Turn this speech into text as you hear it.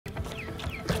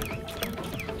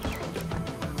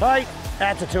Tight,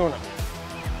 that's a tuna.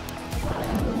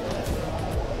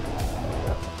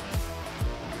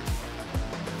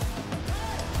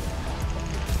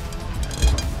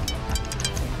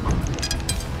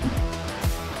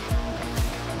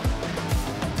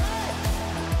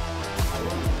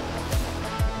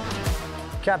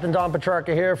 Captain Don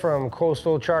Petrarca here from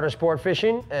Coastal Charter Sport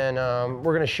Fishing, and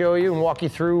we're going to show you and walk you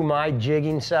through my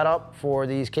jigging setup for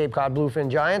these Cape Cod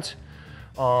bluefin giants.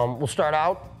 We'll start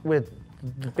out with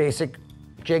the basic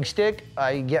jig stick.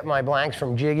 I get my blanks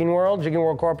from Jigging World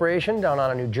Corporation down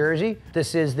out of New Jersey.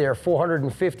 This is their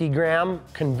 450-gram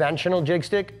conventional jig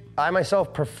stick. I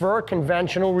myself prefer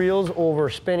conventional reels over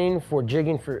spinning for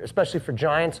jigging, especially for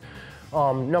giants.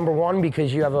 Number one,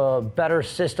 because you have a better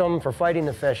system for fighting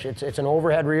the fish. It's an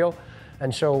overhead reel.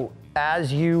 And so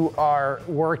as you are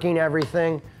working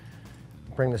everything,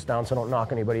 bring this down so I don't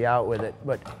knock anybody out with it,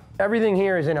 but everything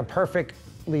here is in a perfect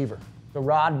lever. The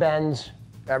rod bends,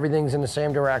 everything's in the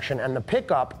same direction, and the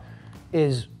pickup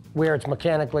is where it's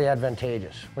mechanically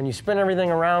advantageous. When you spin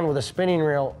everything around with a spinning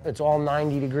reel, it's all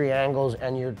 90-degree angles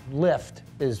and your lift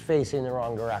is facing the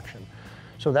wrong direction.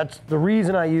 So that's the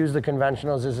reason I use the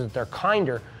conventionals, is that they're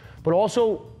kinder, but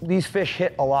also these fish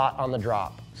hit a lot on the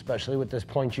drop, especially with this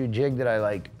point Jude jig that I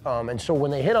like. And so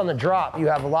when they hit on the drop, you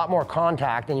have a lot more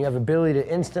contact and you have ability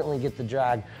to instantly get the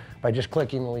drag by just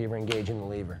clicking the lever, engaging the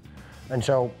lever. And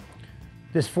so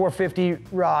this 450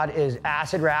 rod is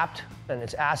acid wrapped, and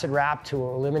it's acid wrapped to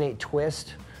eliminate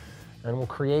twist, and we'll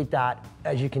create that.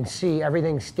 As you can see,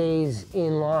 everything stays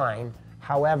in line.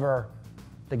 However,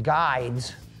 the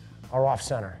guides are off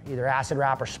center, either acid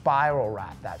wrap or spiral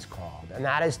wrap, that's called. And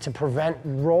that is to prevent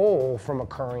roll from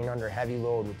occurring under heavy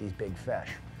load with these big fish.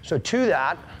 So to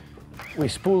that, we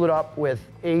spool it up with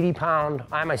 80-pound,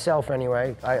 I myself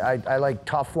anyway, I like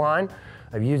tough line.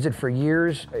 I've used it for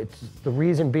years. The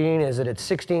reason being is that it's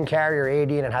 16 carrier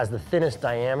 80 and it has the thinnest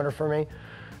diameter for me.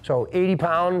 So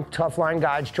 80-pound tough line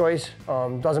guide's choice.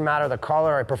 Doesn't matter the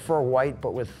color, I prefer white,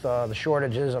 but with the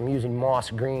shortages, I'm using moss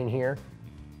green here.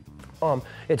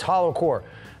 It's hollow core.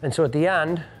 And so at the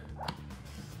end,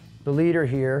 the leader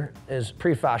here is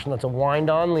pre-fashioned. That's a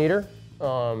wind-on leader.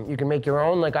 You can make your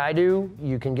own like I do.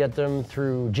 You can get them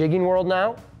through Jigging World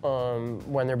now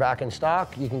when they're back in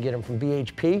stock. You can get them from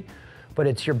BHP. But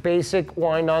it's your basic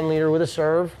wind-on leader with a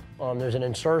serve. There's an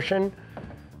insertion.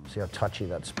 See how touchy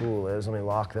that spool is. Let me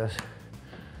lock this.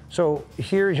 So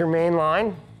here's your main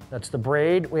line. That's the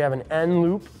braid. We have an end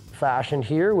loop fashioned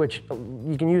here, which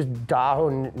you can use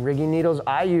Daho rigging needles.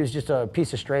 I use just a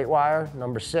piece of straight wire,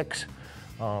 number 6,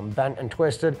 bent and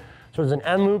twisted. So there's an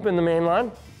end loop in the main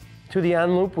line. To the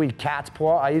end loop, we cat's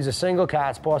paw. I use a single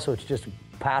cat's paw, so it's just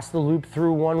pass the loop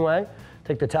through one way,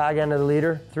 take the tag end of the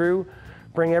leader through,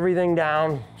 bring everything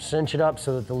down, cinch it up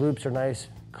so that the loops are nice,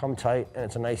 come tight, and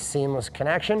it's a nice seamless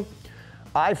connection.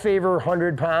 I favor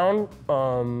 100-pound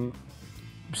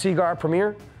Seaguar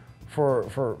Premeir for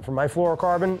my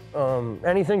fluorocarbon.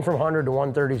 Anything from 100 to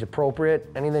 130 is appropriate.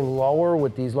 Anything lower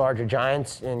with these larger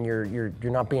giants, and you're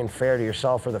not being fair to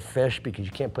yourself or the fish because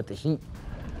you can't put the heat.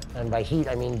 And by heat,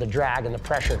 I mean the drag and the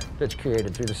pressure that's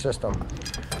created through the system.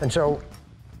 And so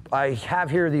I have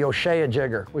here the Ocea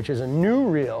Jigger, which is a new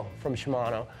reel from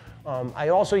Shimano. I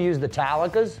also use the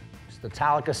Talicas. It's the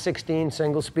Talica 16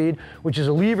 single speed, which is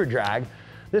a lever drag.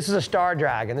 This is a star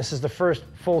drag, and this is the first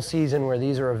full season where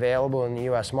these are available in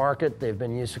the US market. They've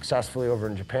been used successfully over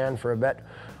in Japan for a bit.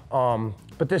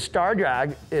 But this star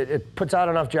drag, it puts out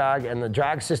enough drag, and the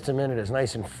drag system in it is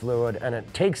nice and fluid, and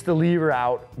it takes the lever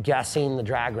out, guessing the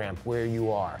drag ramp where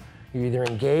you are. You're either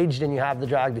engaged and you have the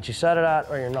drag that you set it at,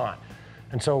 or you're not.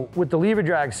 And so with the lever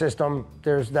drag system,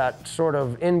 there's that sort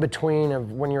of in-between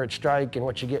of when you're at strike and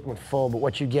what you get when full, but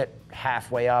what you get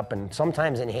halfway up, and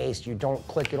sometimes in haste, you don't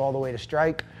click it all the way to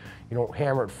strike. You don't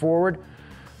hammer it forward.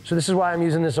 So this is why I'm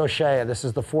using this Ocea. This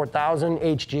is the 4000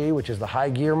 HG, which is the high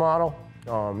gear model.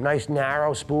 Nice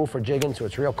narrow spool for jigging, so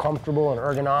it's real comfortable and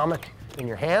ergonomic in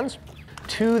your hands.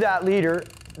 To that leader,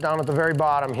 down at the very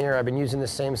bottom here, I've been using the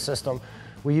same system.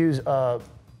 We use a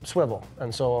swivel,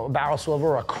 and so a barrel swivel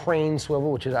or a crane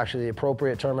swivel, which is actually the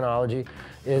appropriate terminology,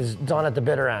 is done at the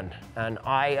bitter end. And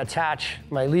I attach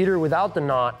my leader without the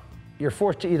knot. You're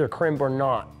forced to either crimp or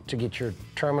knot to get your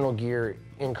terminal gear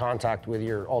in contact with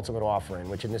your ultimate offering,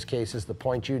 which in this case is the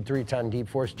Point Jude 310 Deep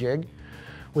Force jig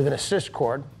with an assist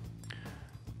cord.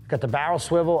 Got the barrel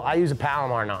swivel. I use a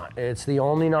Palomar knot. It's the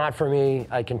only knot for me.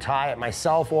 I can tie it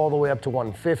myself all the way up to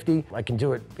 150. I can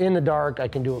do it in the dark, I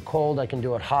can do it cold, I can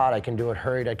do it hot, I can do it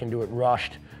hurried, I can do it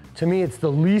rushed. To me, it's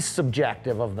the least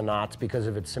subjective of the knots because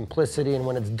of its simplicity, and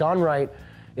when it's done right,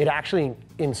 It actually,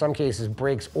 in some cases,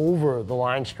 breaks over the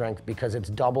line strength because it's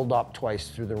doubled up twice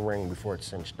through the ring before it's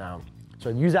cinched down. So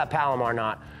use that Palomar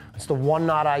knot. It's the one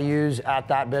knot I use at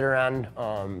that bitter end.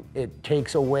 It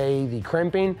takes away the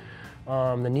crimping,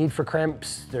 the need for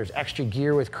crimps. There's extra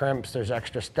gear with crimps, there's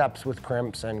extra steps with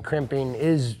crimps, and crimping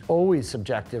is always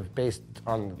subjective based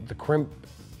on the crimp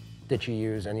that you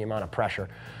use and the amount of pressure.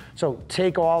 So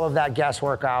take all of that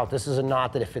guesswork out. This is a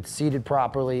knot that if it's seated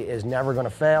properly is never gonna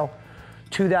fail.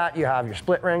 To that, you have your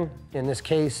split ring. In this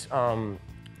case,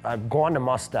 I've gone to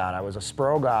mustad. I was a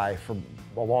Spro guy for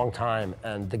a long time,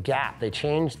 and the gap, they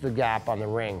changed the gap on the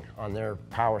ring on their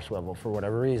power swivel for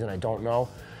whatever reason, I don't know.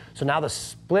 So now the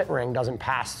split ring doesn't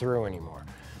pass through anymore.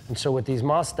 And so with these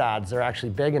mustads, they're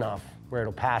actually big enough where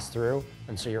it'll pass through,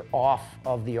 and so you're off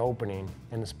of the opening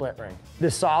in the split ring.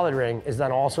 This solid ring is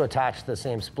then also attached to the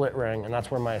same split ring, and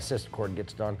that's where my assist cord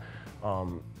gets done.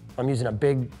 I'm using a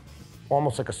big,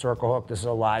 almost like a circle hook. This is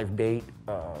a live bait,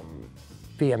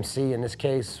 VMC in this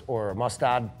case, or a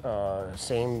mustad,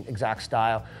 same exact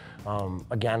style.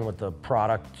 Again, with the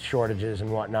product shortages and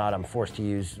whatnot, I'm forced to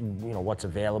use what's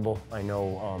available. I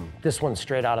know this one's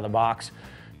straight out of the box.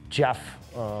 Jeff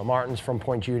Martins from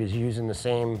Point Jude is using the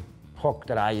same hook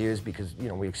that I use because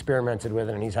we experimented with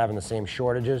it and he's having the same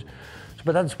shortages.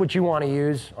 But that's what you want to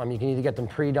use. You can either get them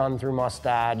pre-done through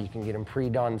mustad, you can get them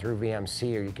pre-done through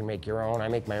VMC, or you can make your own. I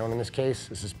make my own in this case.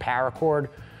 This is paracord.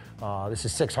 This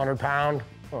is 600 pound.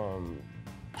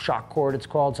 Shock cord it's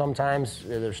called sometimes.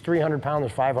 There's 300 pound,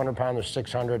 there's 500 pound, there's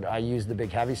 600. I use the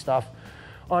big heavy stuff.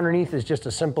 Underneath is just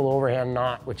a simple overhand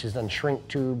knot, which is then shrink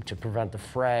tube to prevent the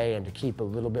fray and to keep a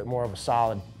little bit more of a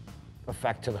solid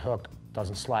effect to the hook.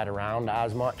 Doesn't slide around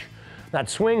as much. That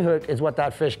swing hook is what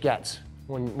that fish gets.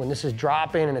 When this is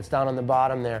dropping and it's down on the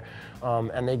bottom there,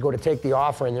 and they go to take the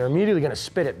offering, they're immediately gonna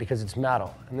spit it because it's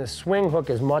metal. And this swing hook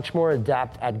is much more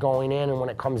adept at going in and when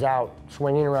it comes out,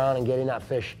 swinging around and getting that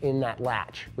fish in that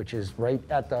latch, which is right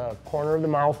at the corner of the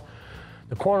mouth.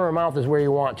 The corner of the mouth is where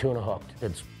you want tuna hooked.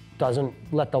 It doesn't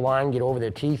let the line get over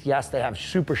their teeth. Yes, they have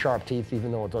super sharp teeth,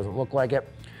 even though it doesn't look like it.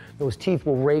 Those teeth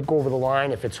will rake over the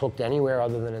line if it's hooked anywhere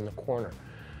other than in the corner.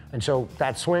 And so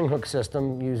that swing hook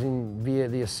system using via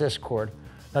the assist cord.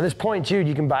 Now this Point Jude,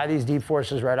 you can buy these deep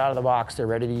forces right out of the box. They're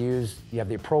ready to use. You have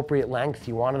the appropriate length.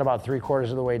 You want it about 3/4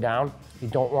 of the way down. You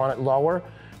don't want it lower.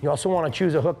 You also want to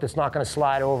choose a hook that's not going to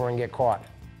slide over and get caught.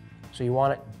 So you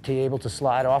want it to be able to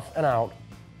slide off and out.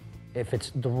 If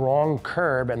it's the wrong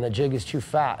curb and the jig is too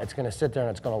fat, it's going to sit there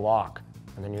and it's going to lock.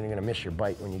 And then you're going to miss your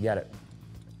bite when you get it.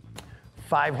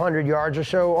 500 yards or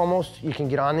so almost, you can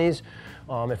get on these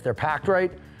if they're packed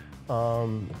right.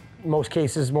 Most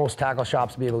cases, most tackle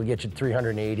shops will be able to get you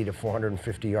 380 to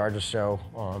 450 yards or so.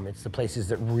 It's the places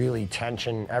that really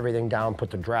tension everything down, put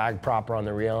the drag proper on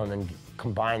the reel, and then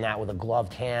combine that with a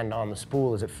gloved hand on the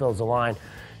spool as it fills the line.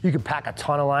 You could pack a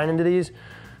ton of line into these.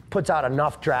 Puts out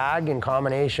enough drag in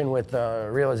combination with the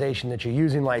realization that you're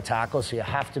using light tackle, so you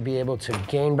have to be able to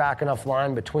gain back enough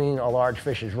line between a large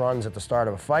fish's runs at the start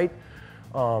of a fight.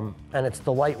 And it's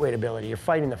the lightweight ability. You're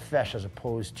fighting the fish as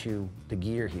opposed to the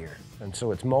gear here. And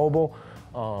so it's mobile.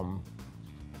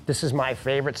 This is my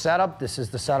favorite setup. This is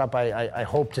the setup I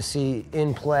hope to see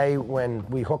in play when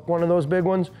we hook one of those big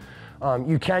ones.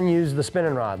 You can use the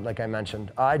spinning rod, like I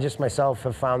mentioned. I just myself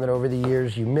have found that over the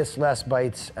years, you miss less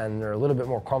bites and they're a little bit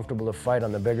more comfortable to fight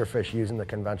on the bigger fish using the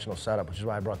conventional setup, which is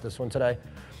why I brought this one today.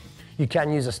 You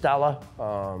can use a Stella,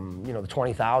 the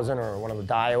 20,000 or one of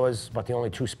the Daiwas, but the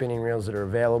only two spinning reels that are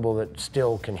available that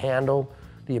still can handle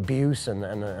the abuse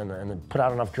and put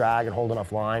out enough drag and hold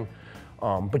enough line.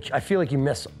 But I feel like you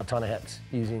miss a ton of hits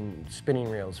using spinning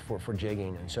reels for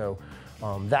jigging. And so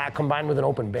that combined with an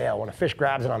open bail, when a fish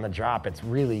grabs it on the drop, it's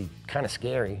really kind of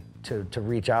scary to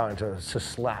reach out and to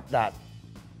slap that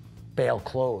bail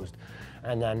closed.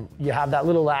 And then you have that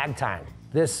little lag time.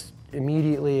 This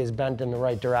immediately is bent in the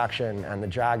right direction and the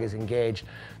drag is engaged.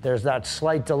 There's that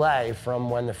slight delay from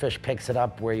when the fish picks it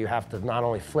up where you have to not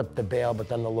only flip the bail, but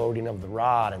then the loading of the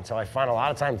rod. And so I find a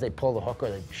lot of times they pull the hook or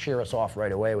they shear us off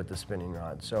right away with the spinning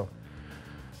rod. So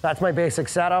that's my basic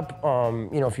setup.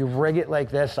 If you rig it like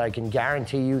this, I can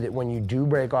guarantee you that when you do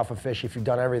break off a fish, if you've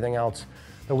done everything else,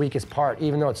 the weakest part,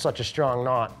 even though it's such a strong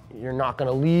knot, you're not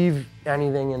gonna leave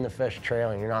anything in the fish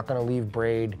trailing. You're not gonna leave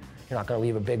braid. You're not gonna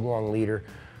leave a big long leader,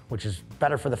 which is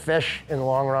better for the fish in the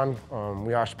long run.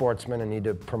 We are sportsmen and need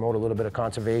to promote a little bit of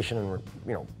conservation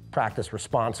and practice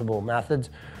responsible methods.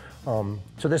 So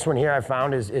this one here I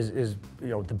found is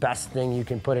the best thing you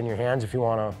can put in your hands if you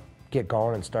want to get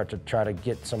going and start to try to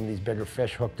get some of these bigger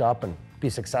fish hooked up and be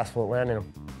successful at landing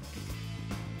them.